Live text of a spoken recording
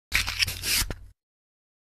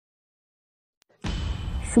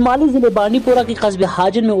شمالی ضلع بانڈی پورہ کے قصبے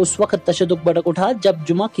حاجن میں اس وقت تشدد بھڑک اٹھا جب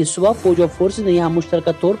جمعہ کی صبح فوج اور فورسز نے یہاں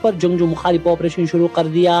مشترکہ طور پر جنگجو مخالف آپریشن شروع کر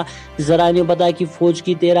دیا۔ ذرائع نے بتایا کہ فوج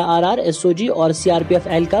کی 13 RR SOG اور CRPF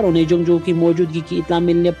اہلکاروں نے جنگجو کی موجودگی کی اطلاع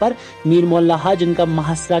ملنے پر میر محلہ حاجن کا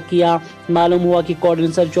محاصرہ کیا۔ معلوم ہوا کہ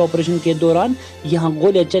کارڈن سرچ آپریشن کے دوران یہاں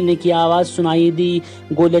گولیاں چلنے کی آواز سنائی دی۔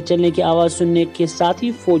 گولیاں چلنے کی آواز سننے کے ساتھ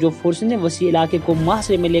ہی فوج اور فورسز نے وسیع علاقے کو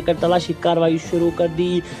محاصرے میں لے کر تلاشی کارروائی شروع کر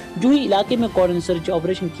دی۔ جو ہی علاقے میں کارڈن سرچ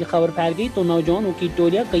آپریشن کی خبر پھیل گئی تو نوجوانوں کی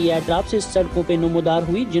ٹولیاں کئی اطراف سے سڑکوں پہ نمودار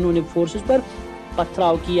ہوئی، جنہوں نے فورسز پر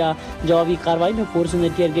پتھراؤ کیا۔ جوابی کارروائی میں فورسز نے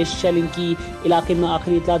ٹیئر گیس شیلنگ کی۔ علاقے میں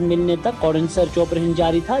آخری اطلاعات ملنے تک کارڈن سرچ آپریشن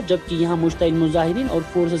جاری تھا، جبکہ یہاں مشتعل مظاہرین اور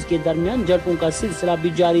فورسز کے درمیان جھڑپوں کا سلسلہ بھی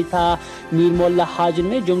جاری تھا۔ میر محلہ حاجن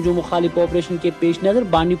میں جنگجو مخالف آپریشن کے پیش نظر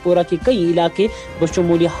بانڈی پورہ کے کئی علاقے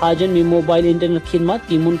بشمول حاجن میں موبائل انٹرنیٹ خدمات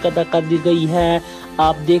کی منقطع کر دی گئی ہے۔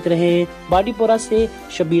 آپ دیکھ رہے ہیں بانڈی پورہ سے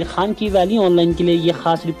شبیر خان کی ویلی آن لائن کے لیے یہ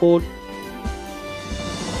خاص رپورٹ۔